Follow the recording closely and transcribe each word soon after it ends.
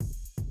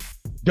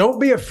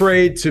Don't be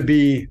afraid to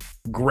be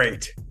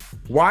great.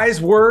 Wise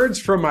words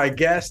from my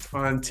guest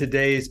on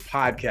today's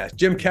podcast.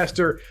 Jim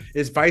Koester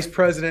is Vice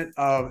President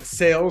of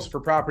Sales for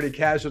Property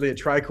Casualty at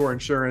TRICOR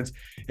Insurance.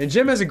 And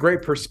Jim has a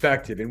great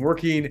perspective in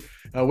working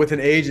with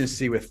an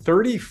agency with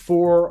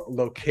 34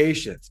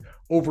 locations,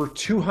 over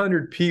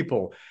 200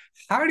 people.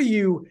 How do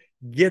you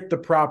get the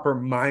proper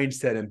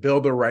mindset and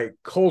build the right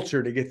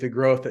culture to get the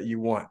growth that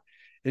you want?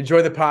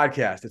 Enjoy the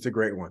podcast. It's a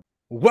great one.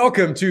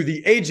 Welcome to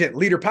the Agent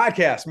Leader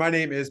Podcast. My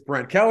name is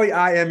Brent Kelly.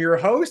 I am your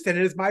host, and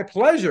it is my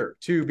pleasure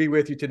to be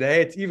with you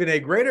today. It's even a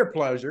greater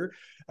pleasure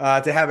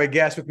to have a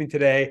guest with me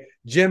today,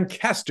 Jim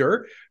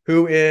Koester,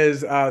 who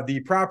is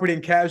the Property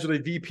and Casualty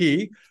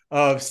VP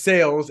of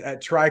Sales at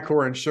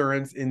TRICOR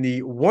Insurance in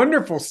the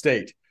wonderful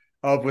state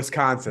of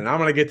Wisconsin. I'm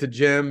going to get to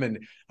Jim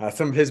and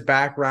some of his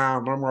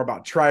background, learn more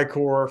about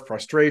TRICOR,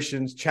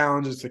 frustrations,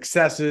 challenges,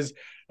 successes.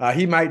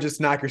 He might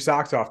just knock your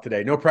socks off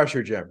today. No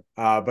pressure, Jim,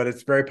 but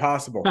it's very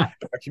possible.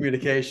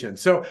 Communication.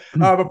 So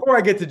before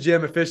I get to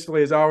Jim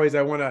officially, as always,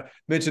 I want to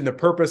mention the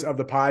purpose of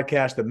the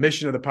podcast. The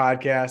mission of the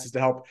podcast is to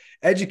help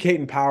educate,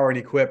 empower, and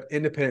equip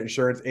independent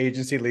insurance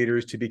agency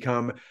leaders to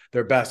become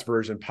their best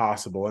version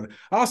possible. And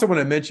I also want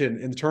to mention,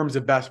 in terms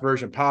of best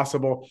version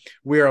possible,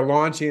 we are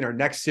launching our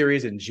next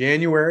series in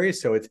January.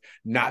 So it's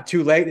not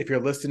too late if you're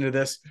listening to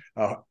this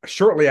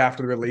shortly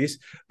after the release,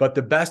 but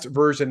the best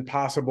version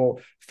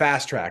possible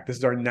fast track. This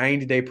is our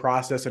 90-day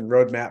process and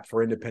roadmap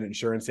for independent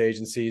insurance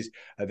agencies.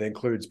 That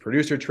includes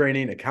producer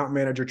training, account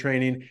manager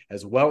training,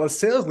 as well as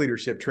sales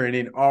leadership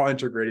training, all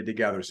integrated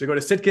together. So go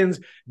to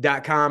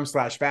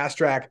sitkins.com/fast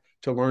track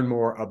to learn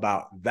more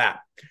about that.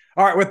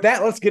 All right, with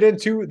that, let's get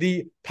into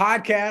the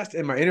podcast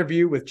and my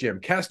interview with Jim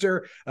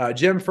Koester.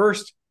 Jim,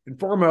 first and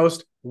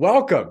foremost,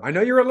 welcome. I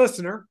know you're a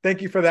listener.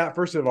 Thank you for that,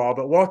 first of all,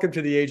 but welcome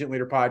to the Agent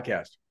Leader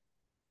Podcast.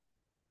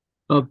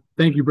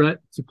 Thank you, Brett.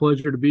 It's a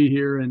pleasure to be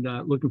here and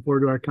looking forward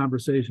to our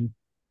conversation.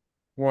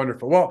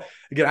 Wonderful. Well,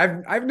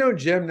 again, I've known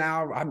Jim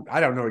now. I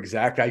don't know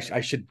exactly.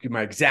 I should do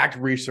my exact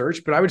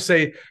research, but I would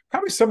say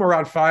probably somewhere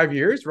around 5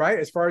 years, right?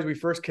 As far as we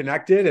first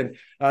connected,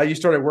 and you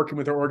started working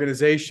with our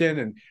organization,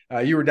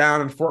 and you were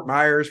down in Fort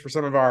Myers for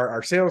some of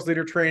our sales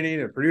leader training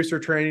and producer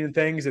training and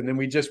things, and then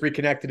we just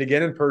reconnected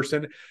again in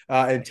person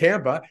in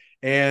Tampa.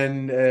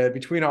 And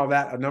between all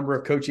that, a number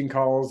of coaching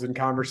calls and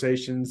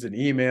conversations and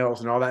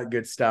emails and all that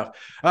good stuff.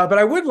 But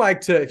I would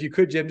like to, if you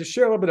could, Jim, just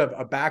share a little bit of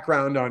a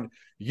background on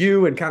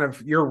you and kind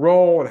of your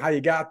role and how you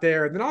got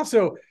there. And then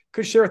also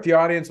could share with the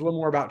audience a little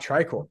more about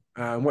TRICOR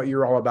and what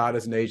you're all about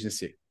as an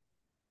agency.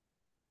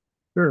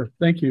 Sure.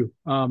 Thank you.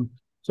 So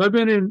I've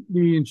been in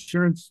the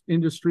insurance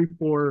industry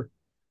for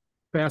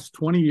the past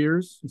 20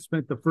 years. I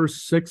spent the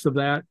first 6 of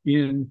that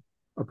in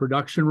a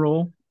production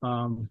role.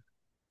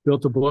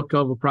 Built a book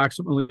of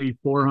approximately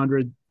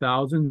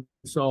 400,000.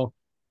 So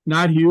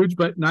not huge,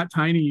 but not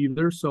tiny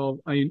either. So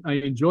I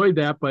enjoyed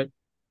that, but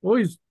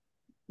always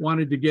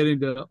wanted to get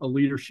into a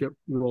leadership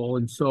role.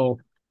 And so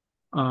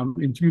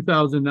in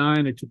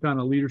 2009, I took on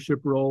a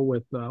leadership role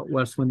with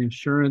Westland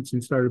Insurance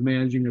and started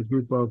managing a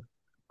group of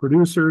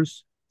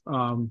producers.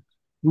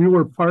 We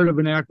were part of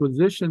an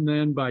acquisition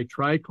then by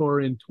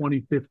TRICOR in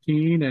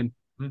 2015, and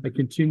I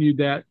continued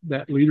that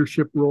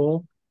leadership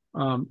role.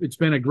 It's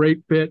been a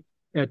great fit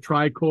at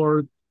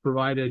TRICOR,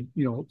 provided,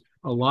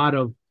 a lot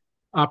of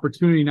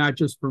opportunity, not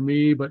just for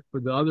me, but for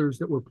the others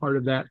that were part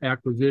of that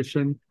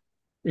acquisition.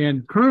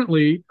 And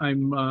currently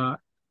my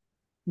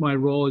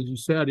role, as you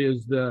said,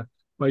 is the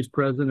Vice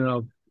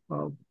President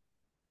of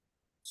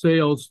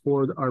Sales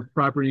for our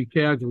Property and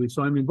Casualty.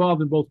 So I'm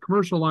involved in both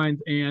commercial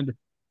lines and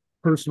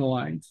personal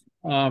lines.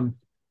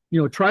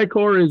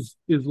 TRICOR is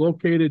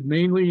located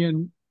mainly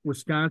in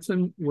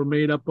Wisconsin. We're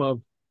made up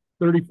of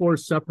 34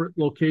 separate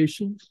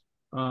locations.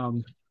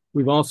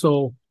 We've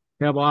also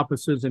have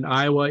offices in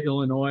Iowa,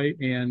 Illinois,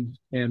 and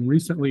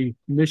recently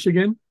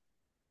Michigan.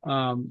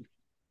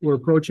 We're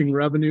approaching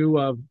revenue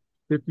of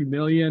 $50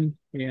 million,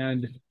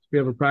 and we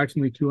have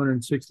approximately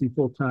 260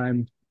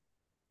 full-time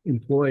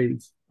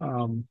employees.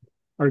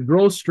 Our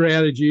growth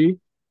strategy,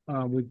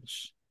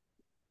 which,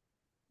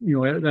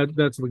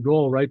 that's the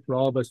goal, right, for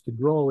all of us to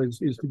grow, is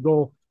to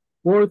go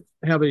forth,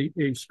 have a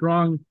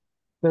strong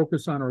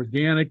focus on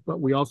organic, but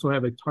we also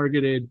have a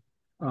targeted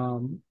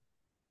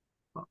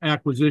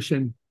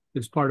acquisition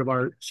as part of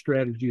our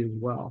strategy as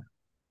well.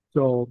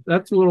 So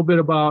that's a little bit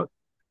about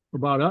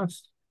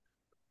us.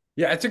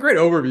 Yeah, it's a great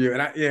overview.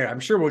 And I'm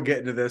sure we'll get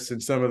into this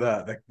in some of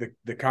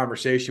the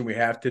conversation we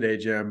have today,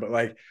 Jim. But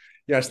I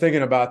was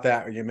thinking about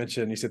that when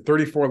you said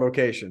 34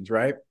 locations,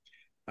 right?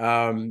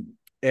 And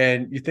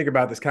you think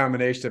about this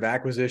combination of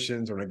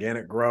acquisitions and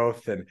organic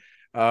growth. And,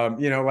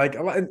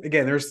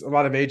 again, there's a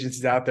lot of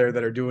agencies out there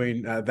that are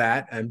doing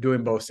that and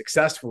doing both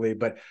successfully.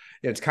 But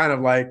it's kind of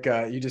like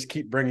you just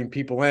keep bringing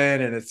people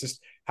in, and it's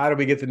just, how do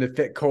we get them to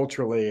fit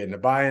culturally and to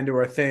buy into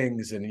our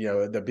things and,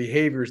 the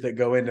behaviors that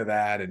go into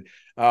that.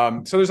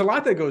 And so there's a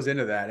lot that goes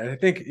into that. And I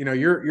think,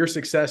 your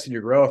success and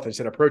your growth,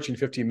 instead of approaching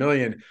 50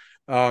 million,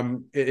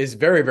 is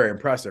very, very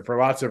impressive for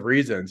lots of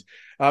reasons.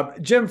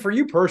 Jim, for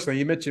you personally,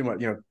 you mentioned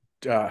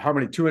how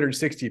many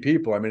 260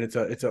 people. I mean, it's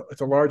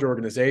a large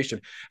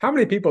organization. How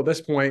many people at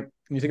this point,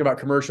 when you think about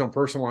commercial and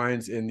personal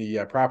lines in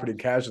the property and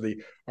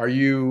casualty, are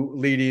you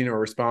leading or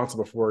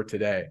responsible for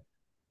today?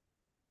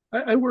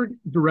 I work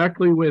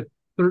directly with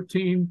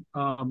 13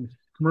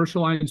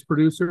 commercial lines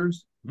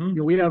producers.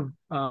 We have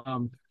I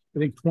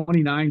think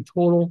 29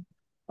 total.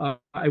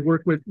 I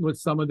work with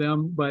some of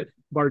them, but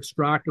Bart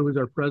Straka, who's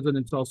our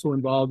president, is also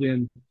involved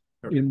in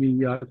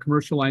the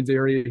commercial lines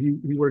area.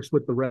 He works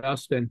with the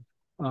rest, and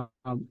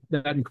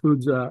that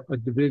includes a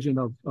division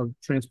of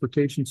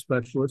transportation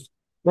specialists.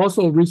 We've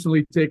also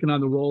recently taken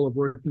on the role of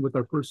working with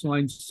our personal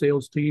lines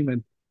sales team,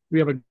 and we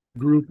have a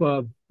group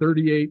of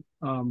 38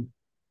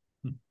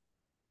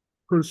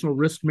 personal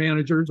risk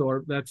managers,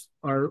 or that's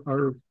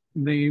our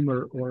name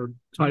or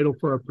title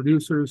for our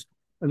producers.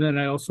 And then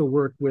I also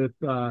work with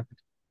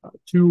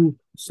 2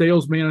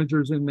 sales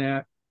managers in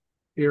that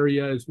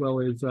area, as well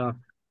as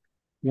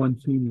 1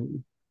 team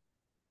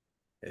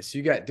lead. So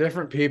you got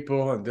different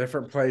people in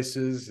different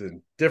places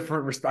and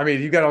different, I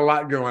mean, you got a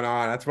lot going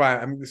on. That's why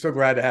I'm so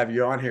glad to have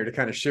you on here to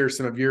kind of share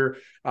some of your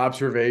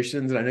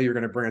observations. And I know you're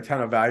going to bring a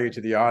ton of value to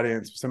the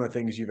audience, some of the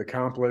things you've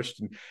accomplished.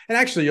 And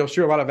actually, you'll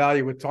share a lot of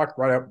value with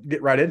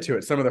get right into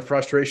it, some of the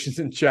frustrations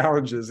and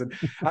challenges. And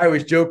I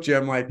always joke,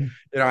 Jim, like,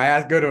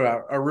 I go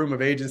to a room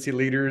of agency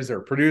leaders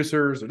or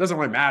producers, it doesn't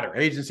really matter,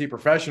 agency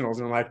professionals.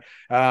 And I'm like,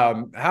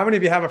 how many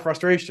of you have a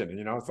frustration? And,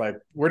 it's like,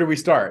 where do we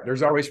start?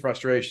 There's always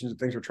frustrations and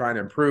things we're trying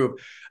to improve.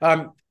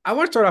 I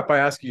want to start off by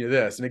asking you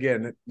this. And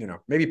again,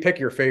 maybe pick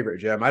your favorite,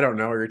 Jim. I don't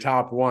know, or your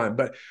top one.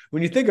 But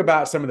when you think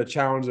about some of the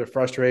challenges or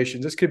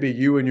frustrations, this could be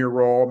you and your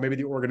role, maybe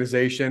the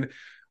organization.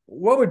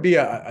 What would be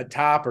a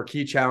top or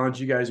key challenge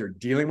you guys are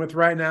dealing with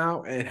right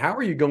now? And how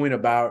are you going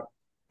about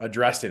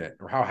addressing it?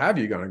 Or how have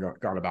you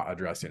gone about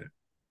addressing it?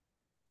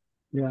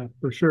 Yeah,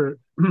 for sure.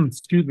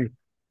 Excuse me.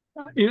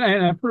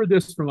 And I've heard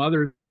this from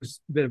others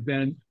that have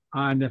been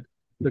on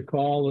the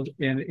call,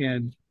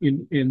 and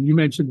you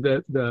mentioned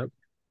the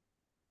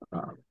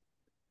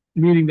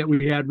meeting that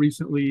we had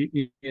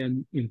recently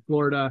in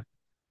Florida.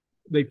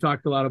 They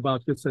talked a lot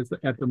about this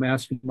at the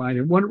mastermind.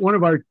 And one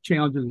of our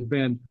challenges has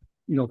been,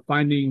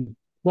 finding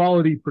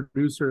quality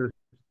producer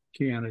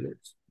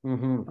candidates.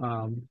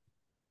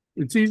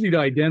 It's easy to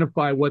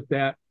identify what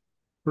that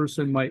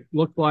person might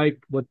look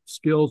like, what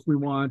skills we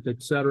want,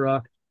 et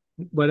cetera.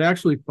 But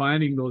actually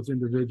finding those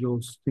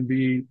individuals can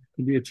be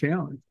a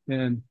challenge.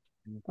 And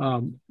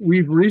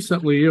we've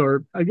recently,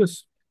 or I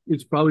guess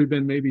it's probably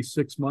been maybe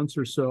 6 months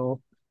or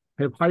so,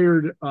 we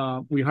hired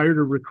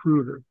a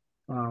recruiter.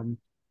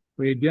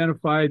 We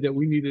identified that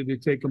we needed to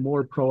take a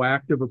more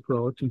proactive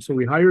approach. And so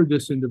we hired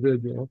this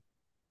individual,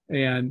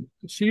 and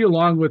she,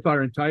 along with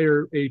our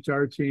entire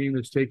HR team,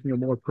 is taking a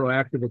more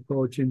proactive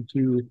approach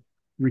into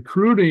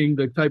recruiting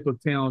the type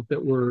of talent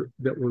that we're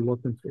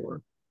looking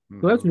for.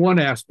 So that's one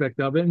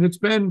aspect of it. And it's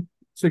been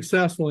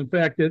successful. In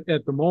fact,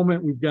 at the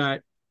moment,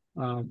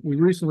 we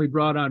recently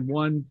brought on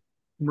 1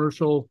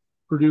 commercial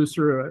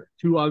producer,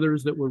 2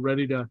 others that we're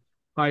ready to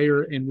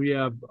hire, and we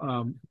have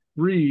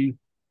 3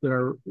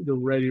 that they're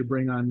ready to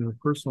bring on in the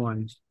personal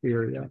lines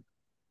area.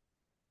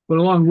 But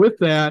along with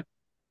that,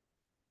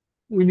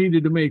 we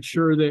needed to make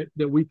sure that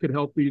we could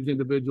help these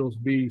individuals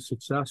be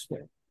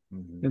successful.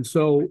 And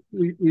so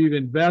we've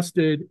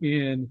invested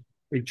in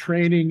a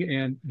training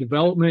and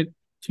development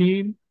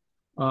team.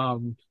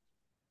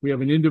 We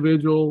have an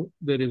individual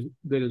that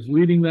is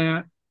leading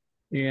that,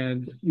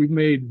 and we've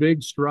made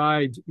big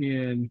strides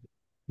in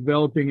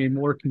developing a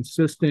more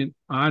consistent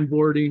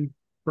onboarding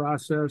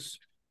process,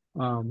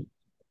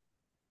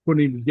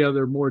 putting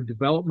together more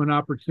development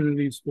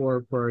opportunities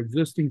for our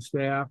existing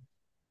staff.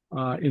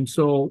 And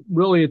so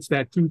really it's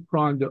that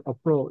 2-pronged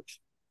approach.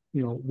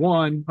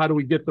 One, how do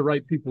we get the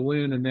right people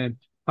in? And then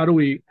how do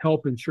we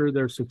help ensure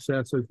their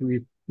success as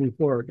we move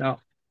forward? Now,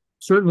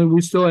 certainly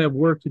we still have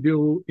work to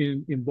do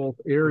in both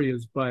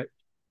areas, but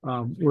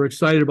we're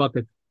excited about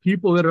the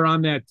people that are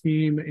on that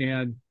team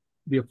and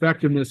the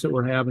effectiveness that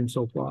we're having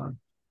so far.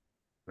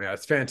 Yeah,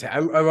 it's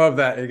fantastic. I love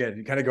that. Again,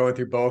 you kind of going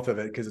through both of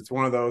it, because it's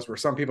one of those where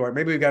some people are,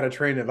 maybe we've got to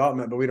train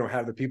development, but we don't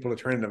have the people to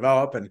train and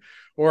develop.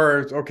 Or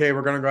it's okay,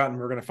 we're going to go out and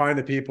we're going to find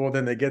the people.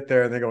 Then they get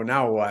there and they go,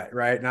 now what?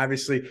 Right. And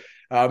obviously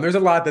there's a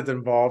lot that's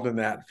involved in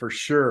that for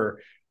sure.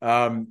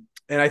 And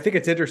I think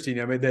it's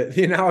interesting. I mean,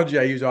 the analogy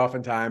I use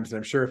oftentimes, and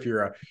I'm sure if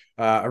you're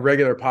a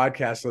regular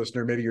podcast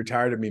listener, maybe you're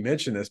tired of me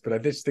mentioning this, but I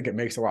just think it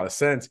makes a lot of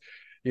sense.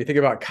 You think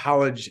about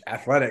college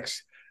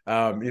athletics.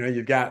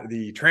 You've got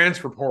the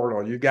transfer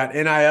portal, you've got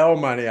NIL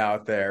money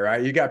out there,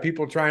 right? You got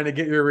people trying to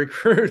get your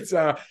recruits,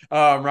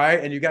 right?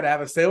 And you got to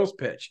have a sales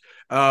pitch,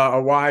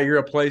 why you're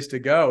a place to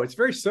go. It's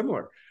very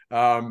similar,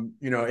 in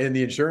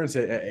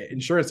the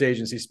insurance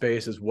agency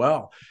space as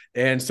well.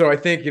 And so I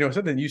think,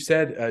 something you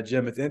said,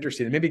 Jim, it's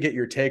interesting, and maybe get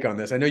your take on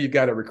this. I know you've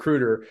got a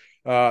recruiter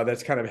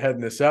that's kind of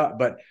heading this up,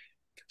 but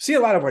see a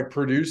lot of like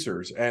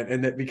producers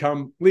and that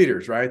become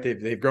leaders, right?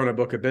 They've grown a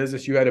book of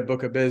business. You had a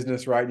book of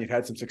business, right? And you've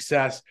had some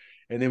success.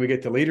 And then we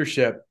get to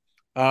leadership.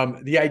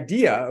 The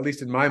idea, at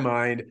least in my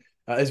mind,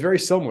 is very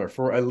similar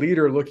for a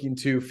leader looking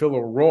to fill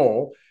a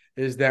role.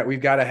 is that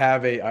we've got to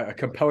have a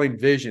compelling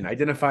vision,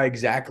 identify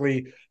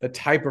exactly the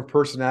type of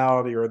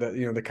personality or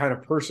the kind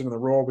of person in the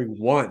role we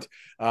want,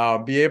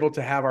 be able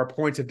to have our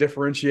points of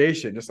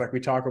differentiation, just like we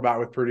talk about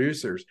with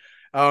producers.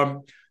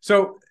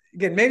 So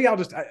again, maybe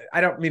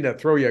I don't mean to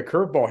throw you a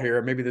curveball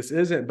here. Maybe this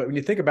isn't, but when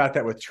you think about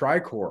that with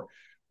TRICOR,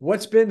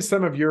 what's been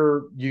some of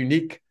your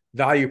unique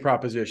value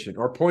proposition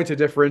or points of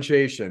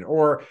differentiation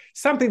or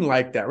something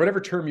like that,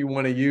 whatever term you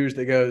want to use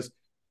that goes,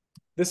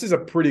 this is a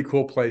pretty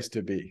cool place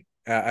to be.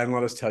 And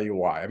let us tell you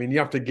why. I mean, you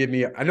have to give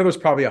me, I know there's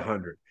probably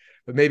 100,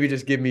 but maybe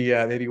just give me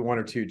maybe one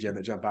or two, Jim,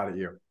 that jump out at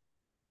you.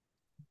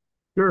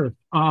 Sure.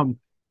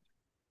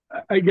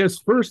 I guess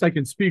first I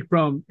can speak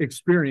from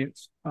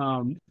experience.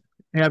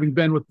 Having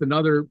been with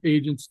another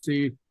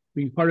agency,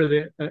 being part of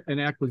an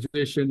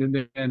acquisition,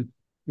 and then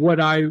what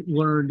I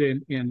learned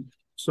and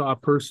saw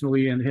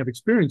personally and have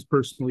experienced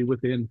personally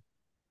within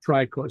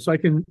TRICOR. So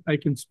I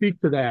can speak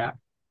to that.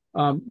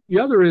 The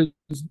other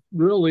is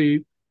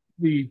really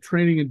the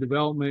training and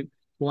development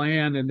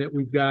plan, and that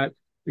we've got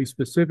a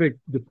specific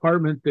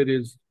department that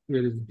is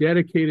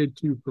dedicated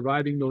to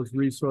providing those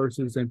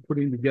resources and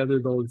putting together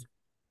those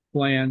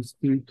plans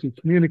to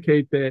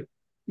communicate that,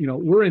 you know,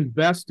 we're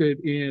invested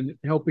in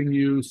helping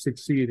you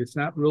succeed. It's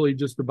not really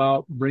just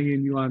about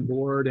bringing you on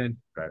board and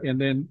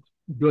then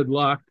good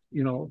luck.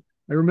 You know,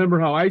 I remember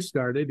how I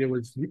started. It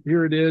was,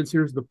 here it is,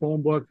 here's the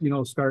phone book, you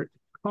know, start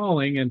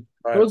calling. And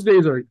those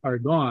days are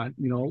gone,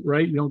 you know,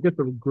 right? You don't get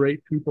the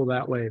great people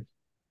that way.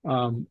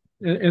 And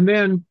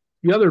then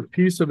the other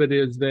piece of it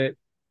is that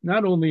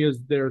not only is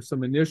there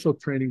some initial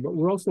training, but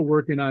we're also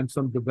working on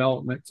some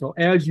development. So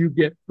as you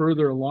get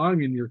further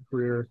along in your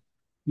career,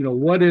 you know,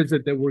 what is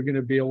it that we're going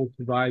to be able to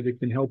provide that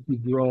can help you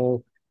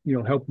grow, you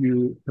know, help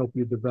you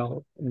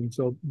develop. And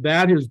so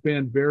that has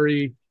been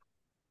very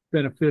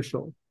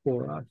beneficial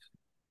for us.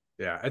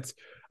 Yeah,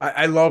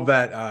 I love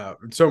that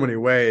in so many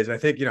ways. I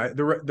think, you know,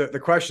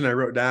 the question I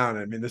wrote down,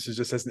 I mean, this is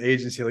just as an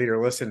agency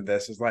leader listening to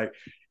this, is like,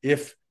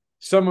 if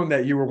someone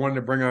that you were wanting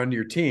to bring onto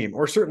your team,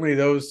 or certainly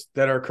those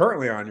that are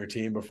currently on your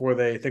team before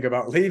they think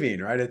about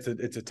leaving, right?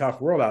 It's a tough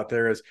world out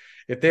there. Is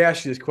if they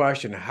ask you this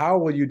question, how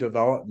will you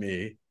develop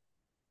me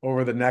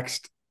over the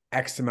next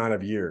X amount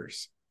of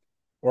years?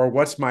 Or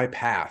what's my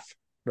path,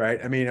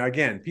 right? I mean,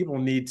 again, people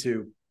need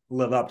to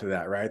live up to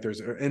that, right? There's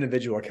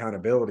individual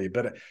accountability,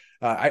 but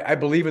I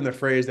believe in the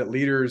phrase that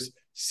leaders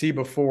see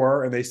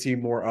before and they see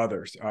more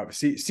others.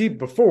 See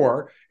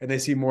before and they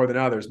see more than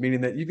others,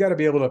 meaning that you've got to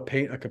be able to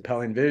paint a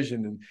compelling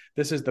vision. And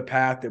this is the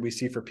path that we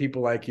see for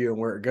people like you and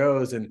where it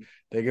goes. And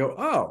they go,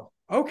 oh,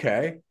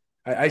 okay.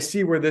 I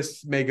see where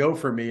this may go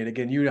for me. And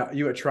again, you at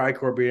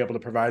TRICOR being able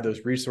to provide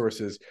those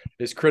resources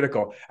is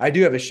critical. I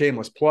do have a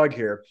shameless plug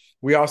here.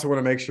 We also want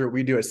to make sure what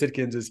we do at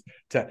Sitkins is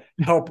to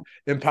help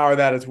empower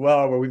that as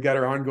well, where we've got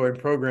our ongoing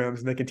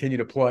programs and they continue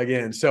to plug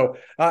in. So,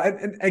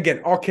 and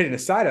again, all kidding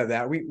aside of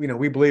that,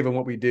 we believe in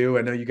what we do.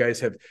 I know you guys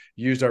have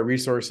used our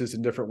resources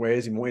in different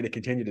ways and want to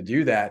continue to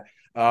do that.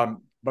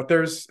 But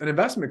there's an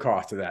investment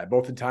cost to that,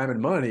 both in time and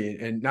money,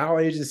 and not all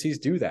agencies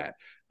do that.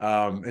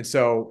 And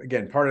so,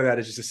 again, part of that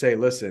is just to say,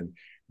 listen,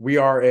 we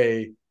are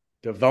a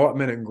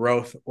development and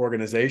growth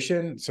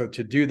organization. So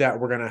to do that,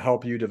 we're going to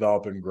help you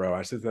develop and grow.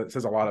 I said that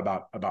says a lot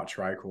about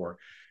TRICOR.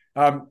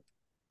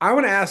 I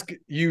want to ask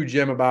you,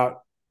 Jim,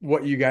 about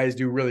what you guys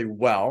do really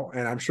well.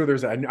 And I'm sure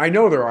I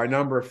know there are a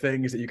number of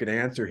things that you can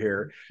answer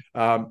here.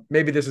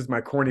 Maybe this is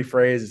my corny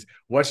phrase,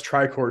 what's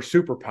TRICOR's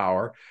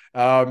superpower?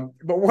 But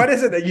what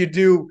is it that you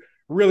do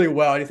really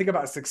well? And you think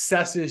about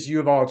successes you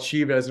have all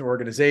achieved as an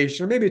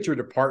organization, or maybe it's your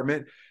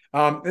department.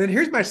 And then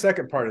here's my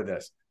second part of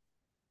this.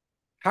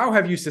 How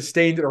have you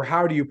sustained it, or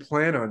how do you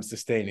plan on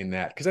sustaining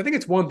that? Because I think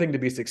it's one thing to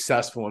be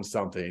successful in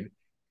something,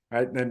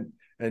 right? And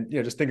you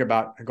know, just think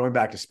about going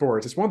back to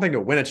sports. It's one thing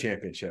to win a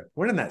championship.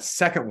 Winning that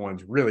second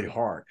one's really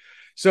hard.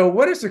 So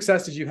what are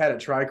successes you had at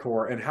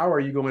TRICOR, and how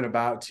are you going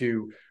about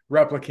to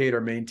replicate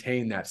or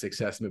maintain that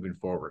success moving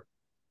forward?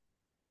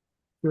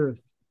 Sure.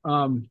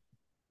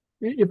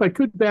 If I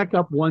could back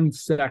up 1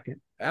 second.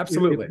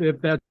 Absolutely.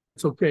 If that's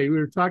okay. We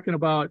were talking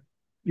about,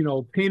 you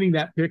know, painting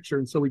that picture.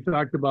 And so we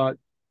talked about,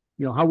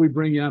 you know, how we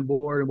bring you on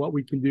board and what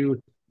we can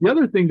do. The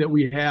other thing that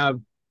we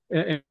have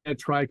at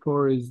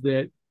TRICOR is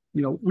that,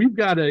 you know, we've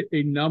got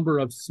a number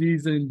of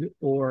seasoned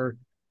or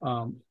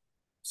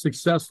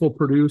successful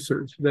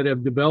producers that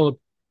have developed,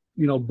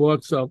 you know,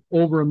 books of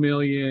over 1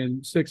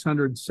 million,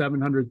 600,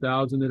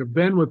 700,000 that have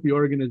been with the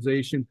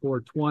organization for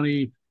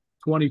 20,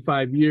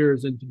 25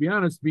 years. And to be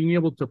honest, being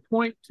able to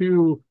point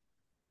to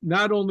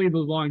not only the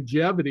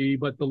longevity,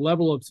 but the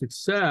level of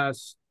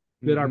success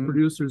that our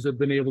producers have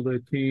been able to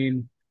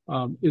attain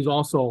is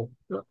also,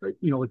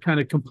 you know, it kind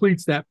of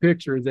completes that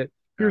picture, is that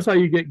here's how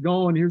you get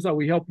going, here's how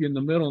we help you in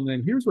the middle, and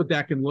then here's what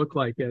that can look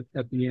like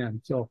at the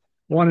end. So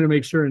I wanted to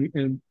make sure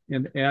and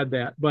add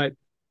that. But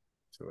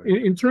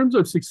in terms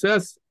of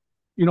success,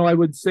 you know, I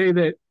would say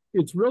that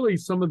it's really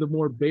some of the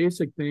more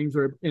basic things,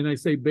 and I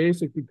say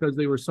basic because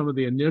they were some of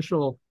the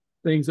initial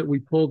things that we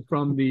pulled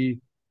from the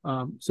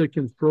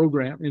Sitkins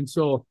program. And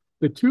so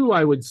the two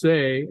I would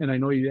say, and I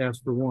know you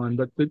asked for one,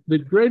 but the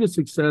greatest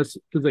success,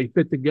 because they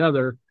fit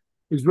together,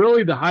 is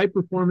really the high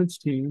performance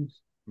teams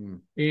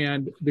Mm-hmm.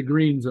 and the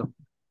green zone.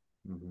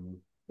 Mm-hmm.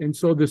 And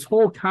so this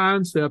whole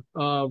concept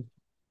of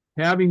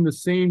having the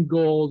same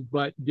goals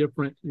but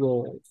different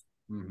roles.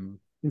 Mm-hmm.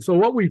 And so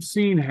what we've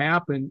seen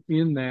happen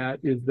in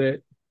that is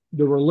that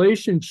the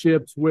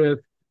relationships with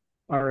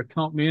our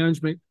account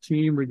management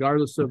team,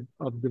 regardless of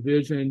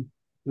division,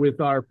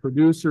 with our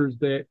producers,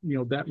 that, you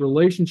know, that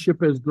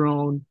relationship has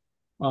grown.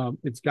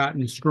 It's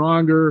gotten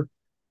stronger.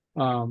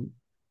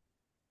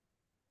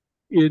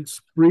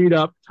 It's freed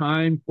up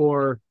time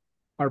for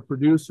our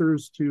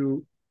producers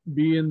to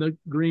be in the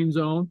green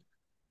zone.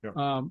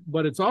 Yeah.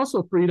 But it's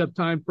also freed up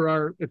time for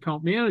our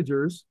account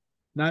managers,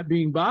 not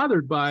being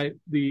bothered by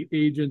the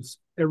agents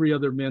every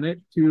other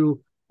minute, to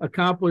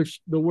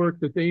accomplish the work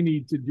that they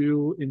need to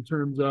do in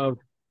terms of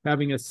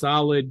having a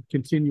solid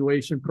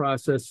continuation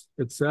process,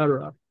 et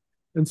cetera.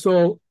 And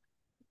so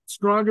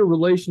stronger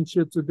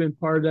relationships have been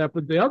part of that.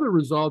 But the other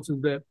results is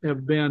that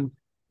have been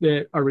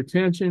that our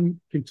retention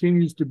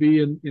continues to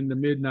be in the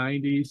mid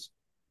 90s.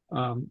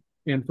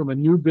 And from a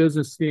new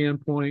business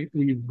standpoint,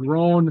 we've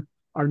grown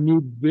our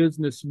new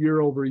business year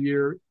over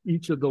year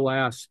each of the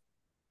last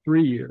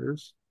 3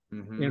 years.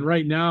 Mm-hmm. And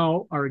right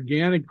now, our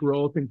organic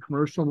growth in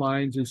commercial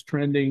lines is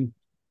trending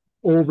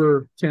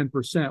over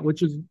 10%,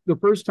 which is the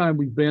first time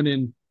we've been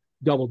in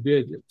double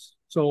digits.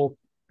 So,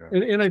 yeah.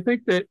 and I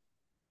think that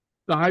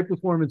the high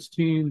performance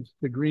teams,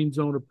 the green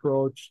zone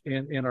approach,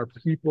 and our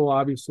people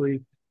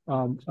obviously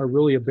are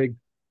really a big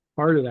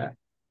part of that.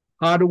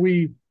 How do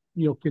we,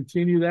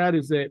 continue that?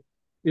 Is that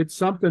it's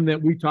something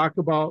that we talk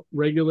about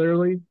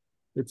regularly.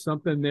 It's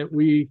something that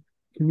we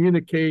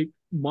communicate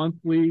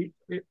monthly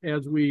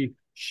as we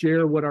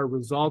share what our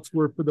results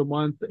were for the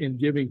month, and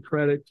giving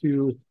credit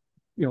to,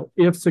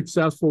 if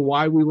successful,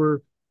 why we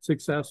were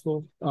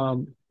successful.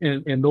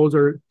 And those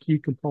are key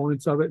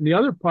components of it. And the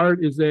other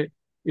part is that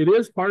it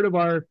is part of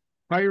our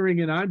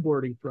hiring and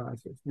onboarding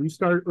process. We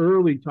start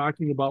early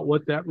talking about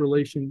what that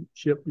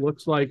relationship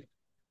looks like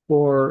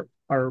for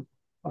our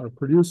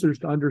producers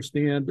to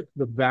understand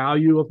the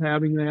value of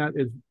having that,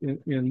 is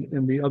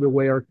in the other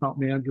way, our account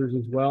managers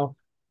as well.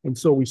 And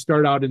so we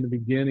start out in the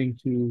beginning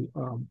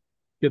to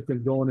get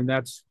them going, and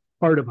that's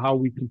part of how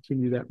we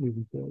continue that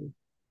moving forward.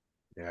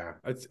 Yeah,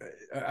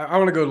 I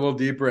want to go a little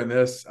deeper in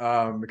this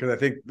because I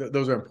think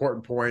those are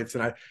important points.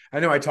 And I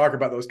know I talk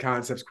about those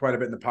concepts quite a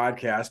bit in the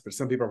podcast, but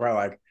some people are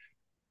probably like,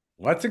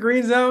 what's a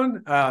green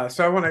zone?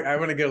 So I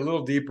want to get a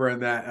little deeper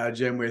in that,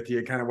 Jim, with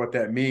you, kind of what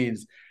that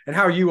means and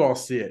how you all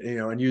see it,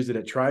 and use it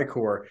at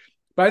TRICOR.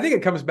 But I think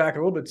it comes back a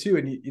little bit too.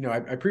 And, I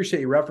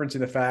appreciate you referencing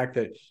the fact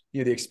that,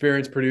 the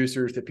experienced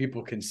producers that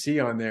people can see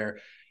on there,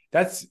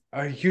 that's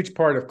a huge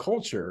part of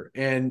culture.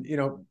 And,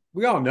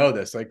 we all know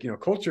this, like,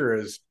 culture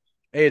is,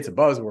 it's a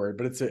buzzword,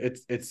 but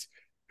it's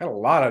got a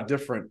lot of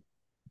different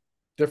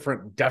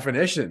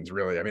definitions,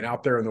 really. I mean,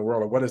 out there in the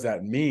world of what does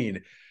that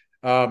mean?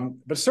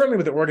 But certainly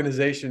with the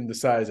organization the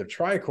size of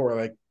TRICOR,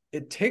 like,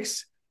 it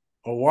takes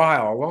a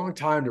long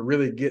time to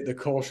really get the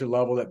culture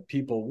level that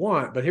people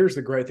want. But here's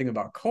the great thing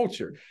about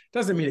culture. It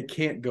doesn't mean it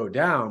can't go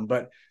down,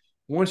 but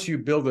once you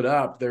build it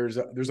up, there's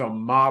a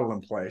model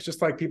in place.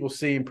 Just like people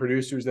seeing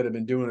producers that have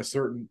been doing a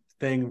certain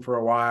thing for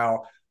a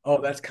while. Oh,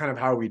 that's kind of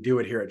how we do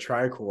it here at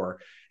TRICOR.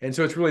 And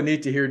so it's really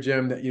neat to hear,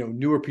 Jim, that,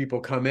 newer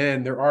people come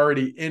in, they're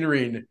already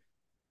entering,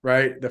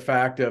 right, the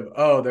fact of,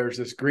 oh, there's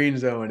this green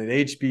zone and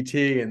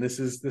HBT, and this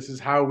is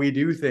how we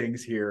do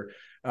things here,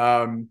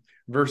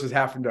 versus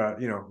having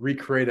to,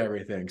 recreate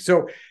everything.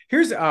 So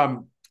here's, I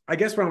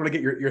guess what I want to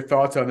get your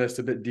thoughts on this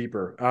a bit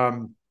deeper.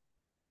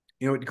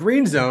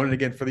 Green zone, and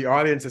again, for the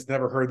audience that's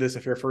never heard this,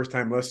 if you're a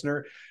first-time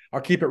listener,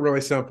 I'll keep it really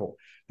simple.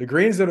 The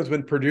green zone is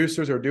when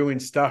producers are doing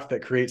stuff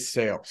that creates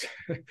sales,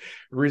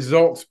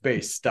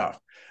 results-based stuff.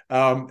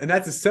 And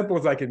that's as simple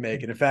as I can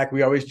make. And in fact,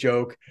 we always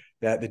joke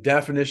that the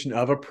definition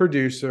of a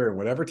producer, and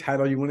whatever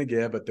title you want to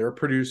give, but they're a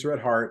producer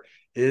at heart,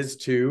 is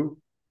to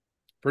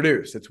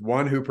produce. It's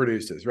one who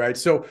produces, right?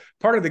 So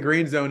part of the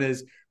green zone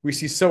is we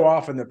see so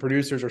often that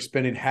producers are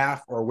spending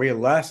half or way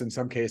less in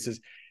some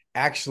cases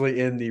actually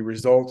in the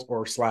results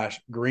or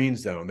 / green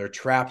zone. They're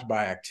trapped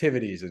by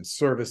activities and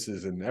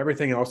services and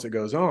everything else that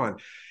goes on.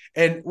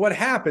 And what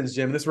happens,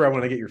 Jim, and this is where I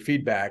want to get your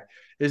feedback,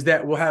 is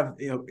that we'll have,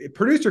 a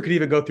producer could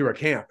even go through a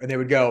camp and they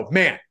would go,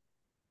 man,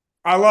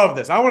 I love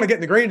this. I want to get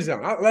in the green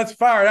zone. Let's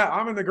fire it out.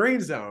 I'm in the green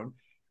zone.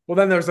 Well,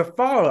 then there's a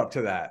follow-up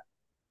to that.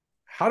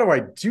 How do I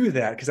do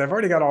that? Because I've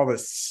already got all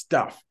this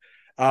stuff.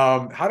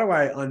 How do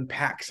I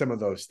unpack some of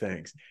those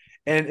things?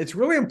 And it's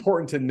really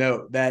important to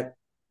note that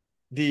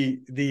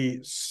the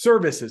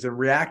services and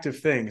reactive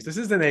things, this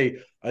isn't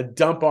a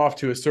dump off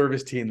to a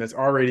service team that's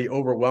already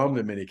overwhelmed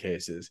in many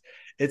cases.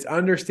 It's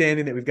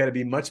understanding that we've got to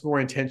be much more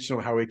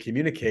intentional how we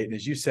communicate. And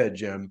as you said,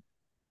 Jim,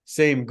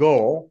 same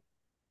goal,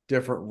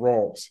 different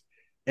roles.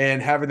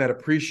 And having that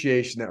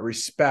appreciation, that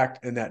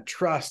respect, and that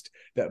trust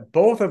that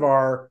both of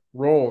our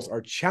roles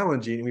are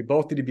challenging and we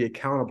both need to be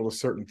accountable to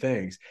certain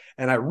things.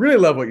 And I really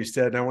love what you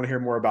said, and I want to hear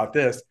more about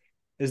this,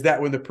 is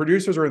that when the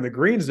producers are in the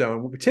green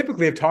zone, what we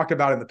typically have talked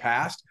about in the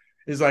past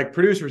is like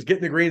producers get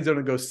in the green zone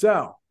and go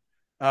sell.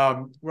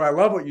 What I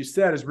love what you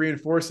said is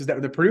reinforces that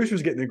when the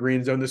producers get in the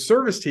green zone, the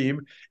service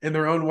team in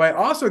their own way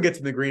also gets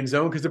in the green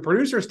zone because the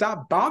producers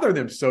stop bothering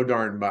them so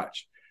darn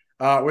much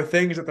with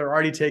things that they're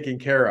already taking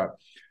care of.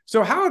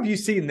 So how have you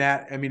seen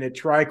that? I mean, at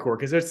TRICOR,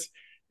 because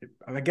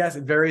I guess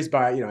it varies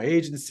by,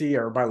 agency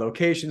or by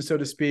location, so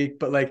to speak,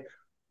 but like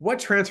what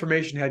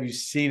transformation have you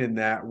seen in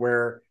that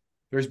where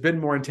there's been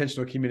more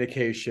intentional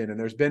communication and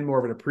there's been more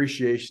of an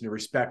appreciation and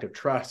respect of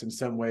trust in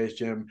some ways,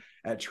 Jim,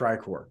 at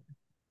TRICOR?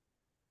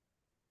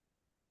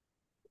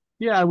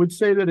 Yeah, I would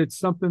say that it's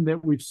something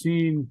that we've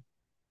seen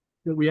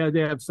that we had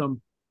to have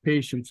some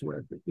patience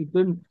with. It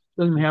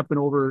doesn't happen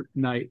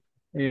overnight.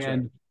 And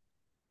Sure.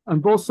 On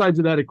both sides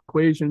of that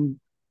equation,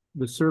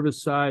 the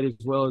service side as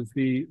well as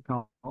the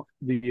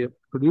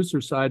producer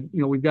side,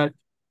 we've got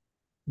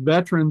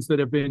veterans that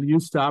have been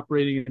used to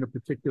operating in a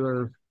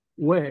particular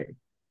way.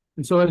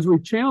 And so as we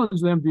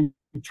challenge them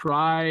to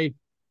try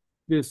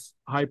this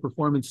high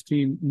performance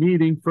team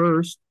meeting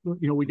first,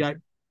 we got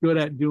good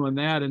at doing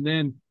that. And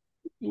then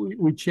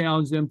we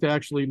challenge them to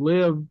actually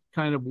live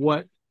kind of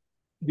what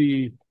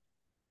the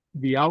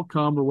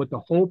outcome or what the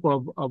hope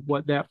of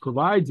what that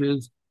provides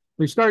is.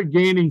 They start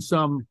gaining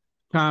some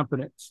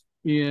confidence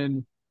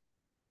in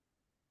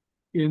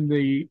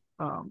the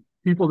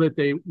people that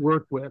they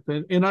work with,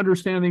 and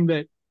understanding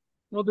that,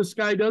 well, this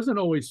guy doesn't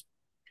always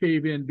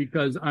cave in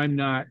because I'm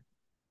not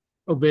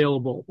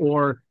available,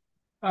 or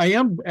I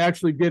am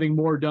actually getting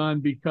more done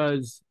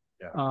because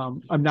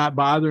I'm not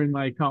bothering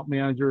my account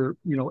manager,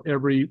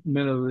 every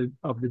minute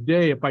of the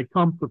day if I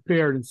come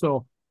prepared. And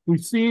so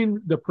we've seen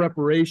the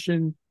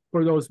preparation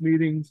for those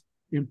meetings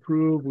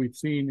improve. We've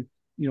seen,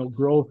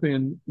 growth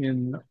in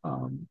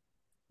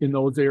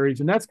those areas.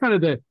 And that's kind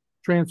of the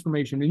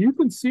transformation. And you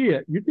can see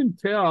it. You can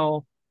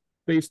tell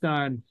based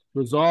on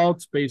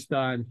results, based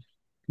on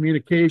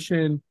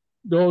communication,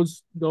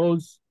 those,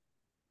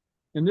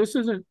 and this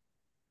isn't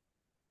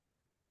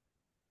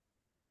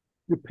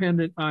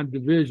dependent on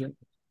division,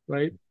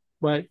 right?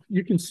 But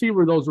you can see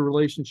where those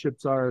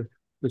relationships are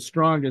the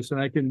strongest.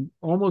 And I can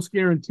almost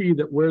guarantee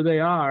that where they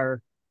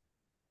are,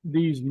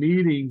 these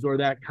meetings or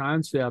that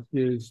concept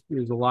is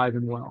alive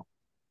and well.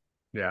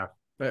 Yeah.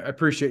 I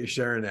appreciate you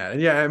sharing that.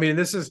 And yeah, I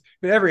mean,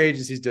 every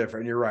agency is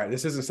different. You're right.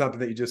 This isn't something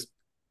that you just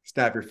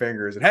snap your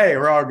fingers and, hey,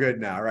 we're all good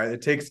now, right?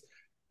 It takes,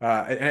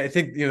 and I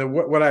think,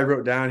 what I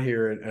wrote down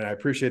here, and I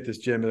appreciate this,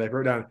 Jim, and I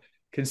wrote down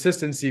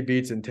consistency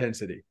beats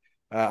intensity.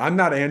 I'm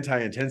not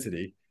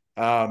anti-intensity.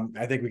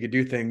 I think we could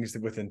do things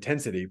with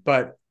intensity,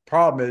 but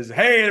problem is,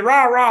 hey,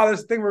 rah,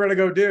 this thing we're going to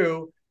go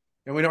do,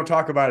 and we don't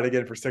talk about it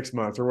again for 6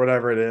 months or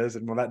whatever it is.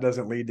 And well, that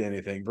doesn't lead to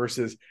anything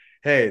versus,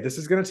 hey, this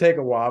is going to take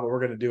a while, but we're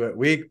going to do it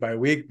week by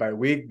week by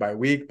week by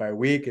week by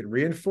week and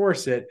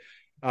reinforce it.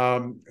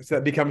 So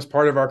that becomes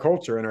part of our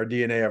culture and our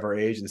DNA of our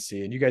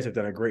agency. And you guys have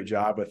done a great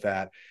job with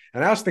that.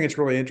 And I also think it's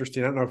really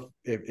interesting. I don't know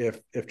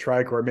if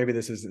TRICOR, maybe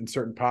this is in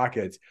certain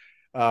pockets,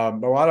 but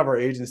a lot of our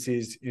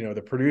agencies,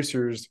 the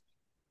producers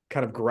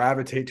kind of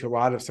gravitate to a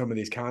lot of some of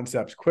these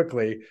concepts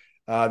quickly.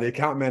 The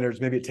account managers,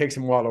 maybe it takes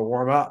them a while to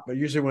warm up, but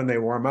usually when they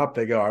warm up,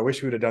 they go, I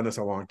wish we would have done this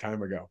a long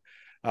time ago.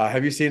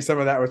 Have you seen some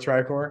of that with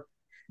TRICOR?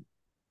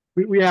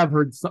 We have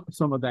heard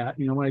some of that.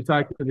 When I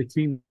talk to the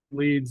team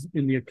leads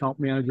in the account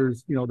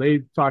managers,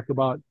 they talk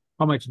about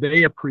how much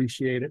they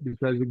appreciate it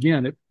because,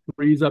 again, it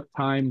frees up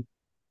time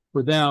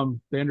for them.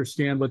 They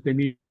understand what they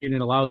need and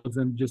it allows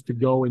them just to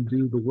go and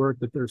do the work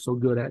that they're so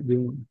good at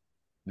doing.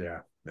 Yeah,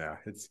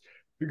 it's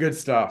good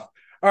stuff.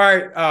 All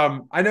right.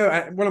 I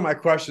know one of my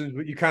questions,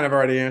 but you kind of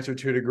already answered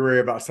to a degree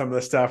about some of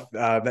the stuff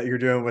that you're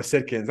doing with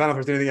Sitkins. I don't know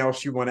if there's anything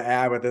else you want to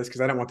add with this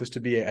because I don't want this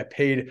to be a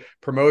paid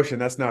promotion.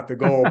 That's not the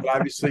goal. But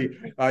obviously,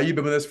 you've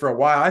been with us for a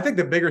while. I think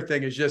the bigger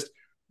thing is just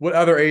what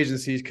other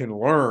agencies can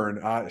learn,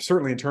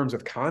 certainly in terms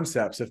of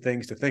concepts of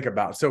things to think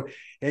about. So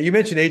you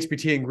mentioned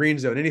HPT and Green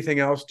Zone. Anything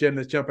else, Jim,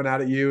 that's jumping out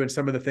at you and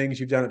some of the things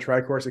you've done at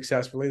TRICOR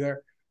successfully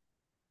there?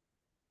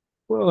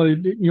 Well,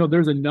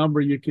 there's a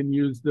number you can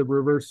use, the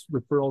reverse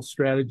referral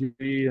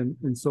strategy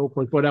and so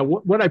forth. But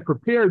what I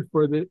prepared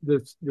for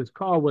this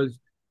call was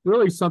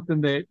really something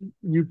that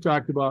you've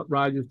talked about,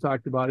 Roger's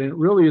talked about, and it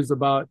really is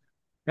about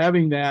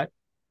having that,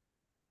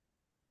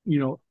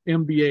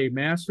 MBA,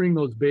 mastering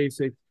those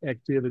basic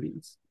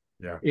activities.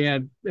 Yeah.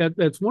 And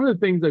that's one of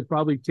the things I've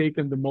probably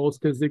taken the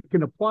most because it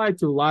can apply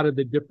to a lot of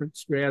the different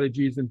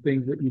strategies and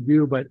things that you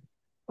do, but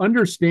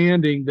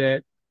understanding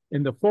that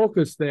and the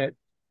focus that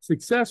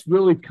success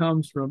really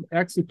comes from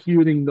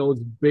executing those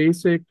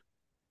basic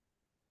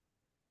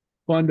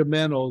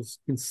fundamentals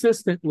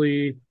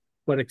consistently,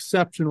 but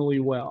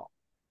exceptionally well.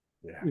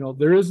 Yeah.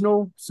 There is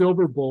no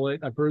silver bullet.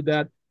 I've heard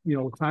that,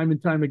 time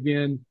and time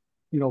again,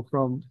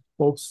 from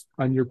folks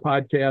on your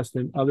podcast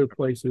and other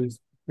places.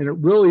 And it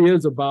really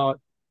is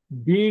about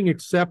being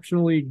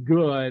exceptionally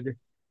good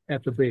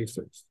at the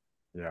basics.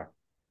 Yeah.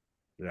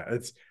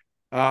 It's,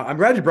 I'm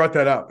glad you brought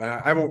that up.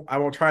 I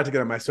won't try to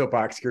get on my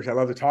soapbox here because I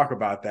love to talk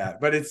about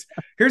that. But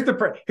here's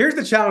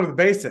the challenge with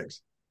the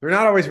basics. They're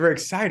not always very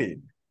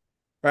exciting,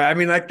 right? I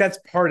mean, like that's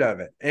part of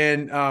it,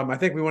 and I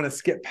think we want to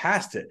skip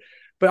past it.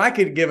 But I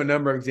could give a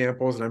number of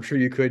examples, and I'm sure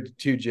you could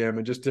too, Jim,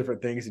 and just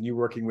different things and you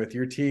working with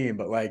your team.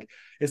 But like,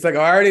 it's like, oh,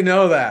 I already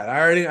know that.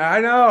 I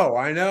know.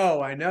 I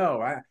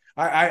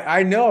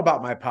know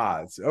about my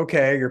pods.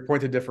 Okay, your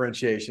point of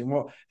differentiation.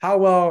 Well, how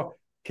well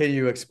can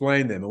you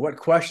explain them? And what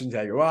questions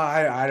have you? Well,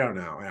 I don't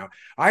know.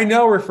 I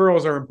know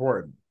referrals are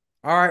important.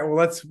 All right, well,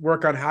 let's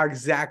work on how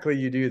exactly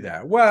you do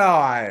that.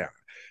 Well,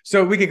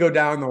 so we could go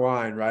down the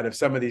line, right, of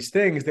some of these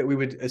things that we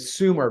would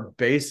assume are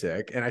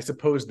basic, and I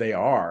suppose they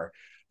are.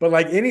 But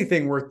like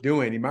anything worth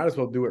doing, you might as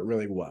well do it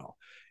really well.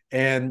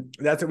 And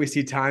that's what we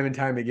see time and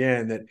time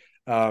again. That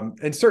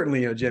and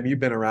certainly, Jim, you've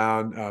been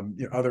around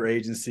other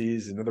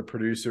agencies and other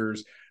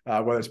producers,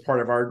 whether it's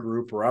part of our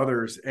group or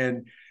others.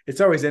 And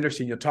it's always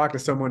interesting. You'll talk to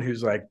someone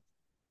who's like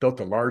built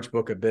a large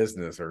book of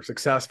business or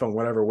successful in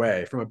whatever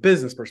way, from a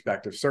business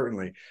perspective,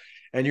 certainly.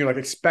 And you're like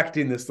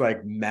expecting this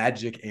like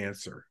magic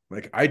answer.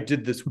 Like, I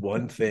did this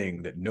one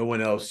thing that no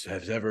one else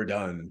has ever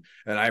done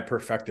and I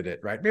perfected it,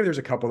 right? Maybe there's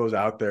a couple of those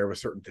out there with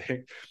certain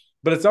things,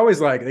 but it's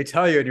always like they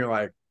tell you and you're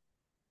like,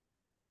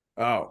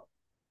 oh,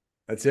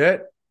 that's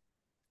it?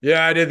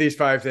 Yeah, I did these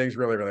 5 things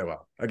really, really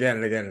well. Again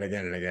and again and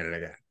again and again and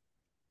again.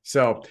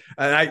 So,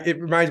 and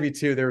it reminds me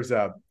too, there's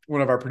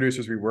one of our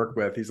producers we work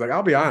with. He's like,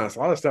 I'll be honest, a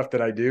lot of stuff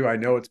that I do, I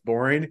know it's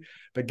boring,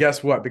 but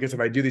guess what? Because if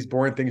I do these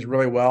boring things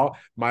really well,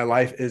 my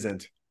life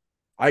isn't.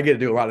 I get to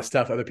do a lot of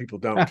stuff other people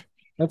don't.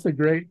 That's a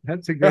great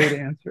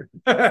answer.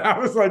 I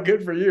was like,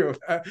 good for you.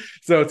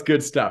 So it's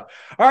good stuff.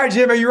 All right,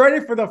 Jim, are you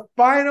ready for the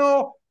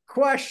final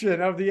question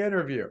of the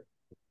interview?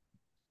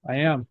 I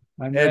am.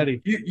 I'm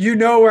ready. You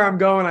know where I'm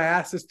going. I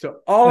asked this to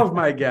all of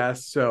my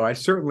guests, so I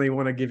certainly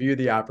want to give you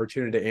the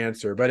opportunity to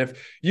answer. But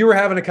if you were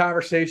having a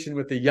conversation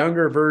with the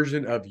younger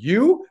version of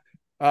you,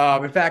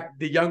 in fact,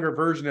 the younger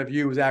version of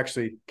you was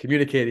actually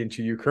communicating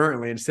to you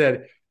currently and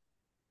said,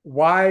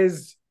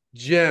 wise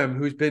Jim,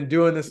 who's been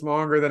doing this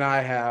longer than I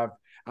have,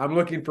 I'm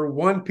looking for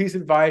one piece of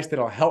advice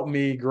that'll help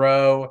me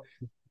grow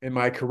in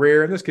my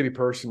career. And this could be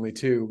personally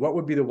too. What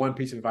would be the one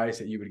piece of advice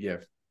that you would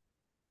give?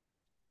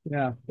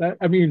 Yeah,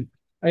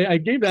 I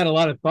gave that a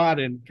lot of thought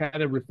and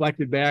kind of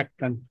reflected back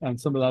on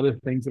some of the other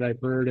things that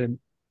I've heard.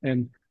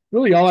 And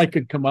really all I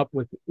could come up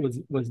with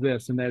was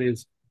this, and that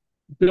is,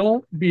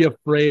 don't be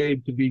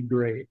afraid to be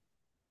great.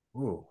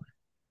 Ooh.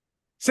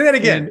 Say that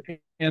again.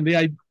 And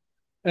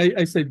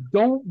I said,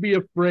 don't be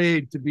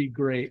afraid to be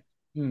great.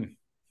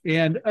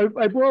 And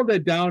I boiled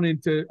that down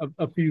into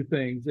a few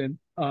things. And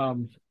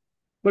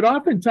but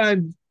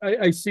oftentimes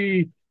I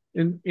see,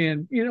 and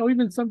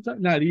even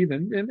sometimes, not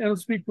even, and I'll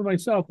speak for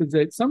myself, is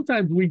that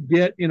sometimes we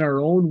get in our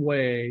own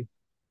way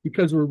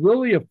because we're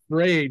really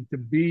afraid to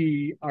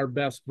be our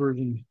best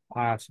version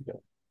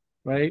possible,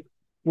 right?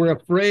 We're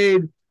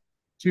afraid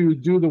to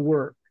do the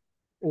work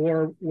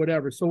or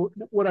whatever. So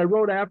what I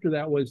wrote after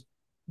that was,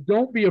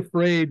 don't be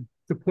afraid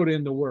to put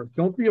in the work.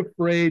 Don't be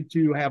afraid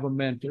to have a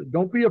mentor.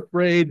 Don't be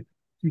afraid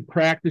to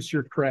practice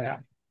your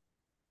craft.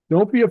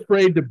 Don't be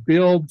afraid to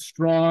build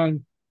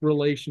strong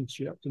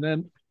relationships. And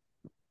then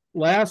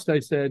last, I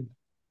said,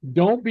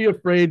 don't be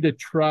afraid to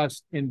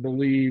trust and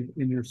believe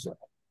in yourself.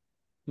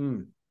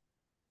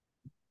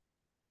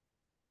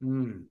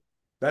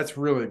 That's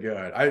really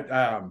good.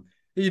 I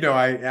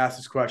ask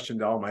this question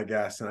to all my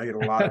guests and I get a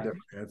lot of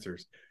different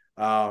answers.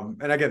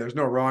 And again, there's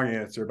no wrong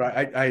answer, but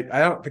I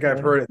don't think I've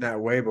heard it in that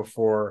way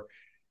before.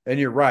 And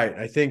you're right.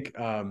 I think,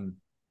 I'm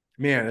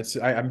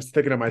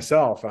thinking of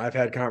myself. I've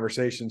had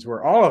conversations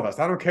where all of us,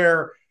 I don't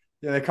care,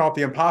 they call it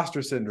the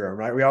imposter syndrome,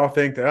 right? We all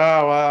think that,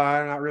 oh, well,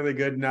 I'm not really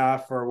good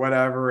enough or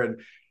whatever. And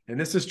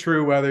this is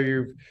true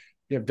whether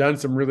you've done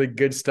some really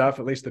good stuff,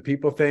 at least the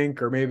people think,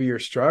 or maybe you're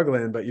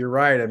struggling, but you're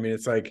right. I mean,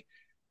 it's like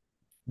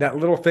that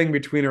little thing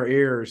between our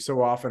ears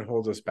so often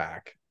holds us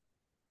back.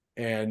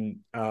 And,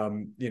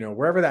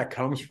 wherever that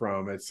comes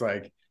from, it's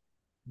like,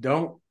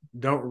 don't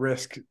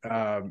risk,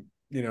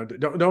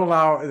 don't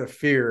allow the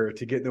fear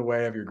to get in the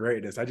way of your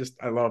greatness.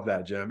 I love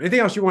that, Jim.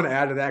 Anything else you want to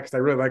add to that? Because I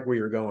really like where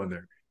you're going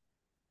there.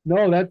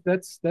 No,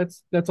 that's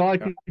all I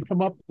can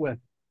come up with.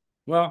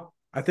 Well,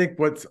 I think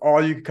what's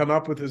all you can come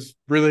up with is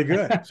really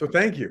good. So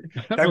thank you.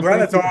 I'm glad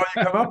that's all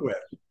you come up with.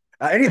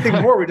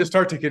 Anything more would just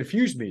start to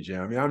confuse me,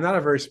 Jim. I'm not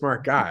a very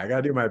smart guy. I got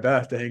to do my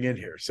best to hang in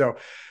here. So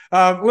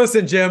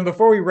listen, Jim,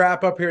 before we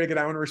wrap up here, again,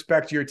 I want to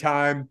respect your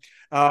time.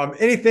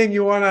 Anything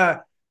you want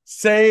to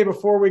say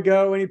before we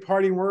go? Any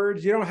parting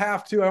words? You don't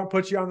have to. I don't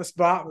put you on the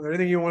spot. Is there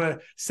anything you want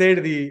to say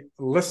to the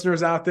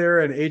listeners out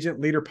there in Agent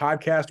Leader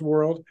podcast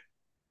world?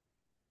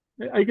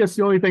 I guess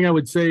the only thing I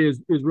would say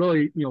is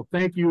really,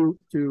 thank you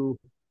to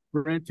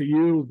Brent, to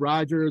you,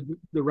 Roger,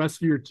 the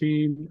rest of your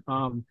team,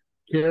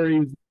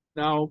 Carrie's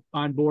now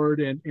on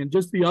board, and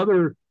just the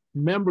other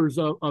members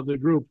of the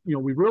group.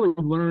 We've really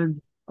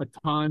learned a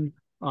ton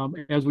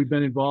as we've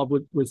been involved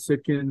with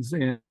Sitkins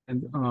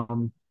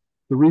and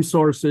the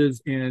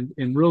resources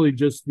and really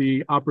just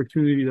the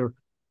opportunity to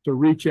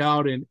reach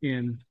out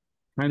and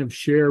kind of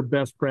share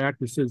best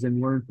practices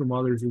and learn from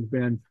others has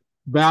been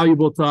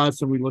valuable to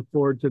us, and we look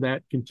forward to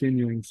that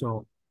continuing.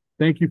 So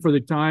thank you for the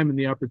time and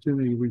the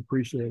opportunity. We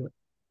appreciate it.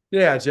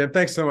 Yeah, Jim,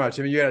 thanks so much.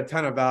 I mean, you had a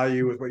ton of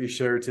value with what you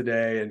shared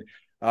today. And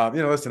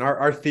Listen,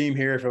 our theme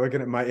here, if you're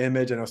looking at my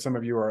image, I know some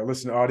of you are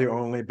listening to audio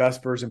only,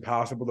 Best Version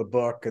Possible, the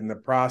book and the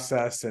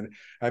process. And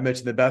I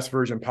mentioned the Best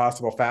Version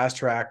Possible Fast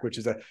Track, which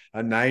is a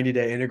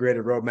 90-day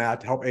integrated roadmap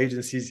to help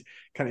agencies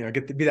kind of,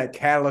 get to be that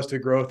catalyst to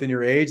growth in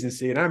your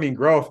agency. And I mean,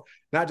 growth,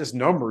 not just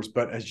numbers,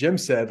 but as Jim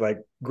said, like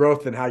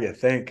growth in how you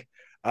think,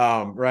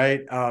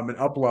 right? And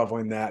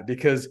up-leveling that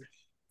because,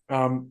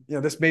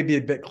 this may be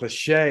a bit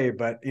cliche,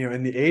 but,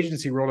 in the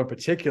agency world in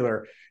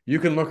particular, you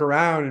can look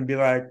around and be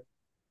like,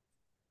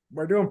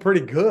 we're doing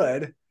pretty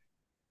good,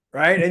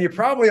 right? And you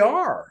probably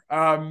are.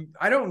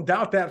 I don't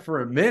doubt that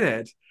for a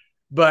minute.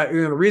 But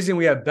the reason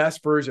we have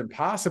Best Version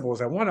Possible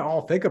is I want to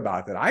all think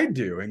about that. I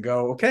do and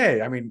go,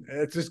 okay, I mean,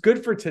 it's just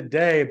good for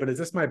today, but is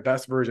this my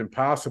best version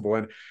possible?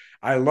 And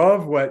I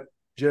love what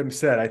Jim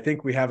said. I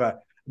think we have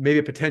maybe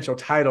a potential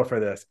title for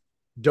this.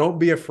 Don't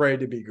be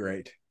afraid to be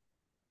great.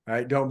 All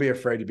right. Don't be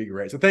afraid to be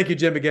great. So thank you,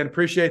 Jim, again.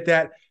 Appreciate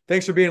that.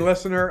 Thanks for being a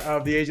listener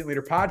of the Agent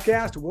Leader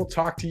Podcast. We'll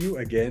talk to you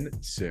again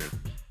soon.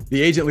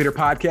 The Agent Leader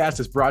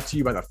Podcast is brought to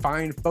you by the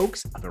fine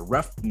folks of the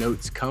Rough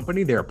Notes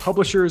Company. They are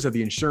publishers of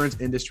the insurance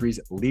industry's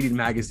leading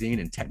magazine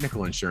and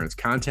technical insurance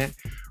content.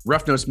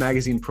 Rough Notes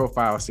magazine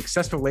profiles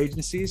successful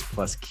agencies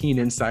plus keen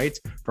insights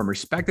from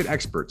respected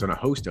experts on a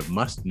host of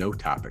must-know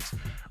topics.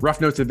 Rough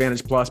Notes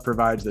Advantage Plus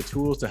provides the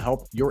tools to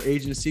help your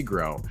agency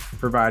grow,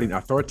 providing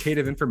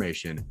authoritative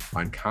information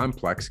on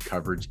complex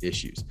coverage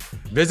issues.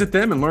 Visit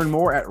them and learn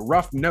more at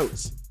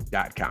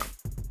roughnotes.com.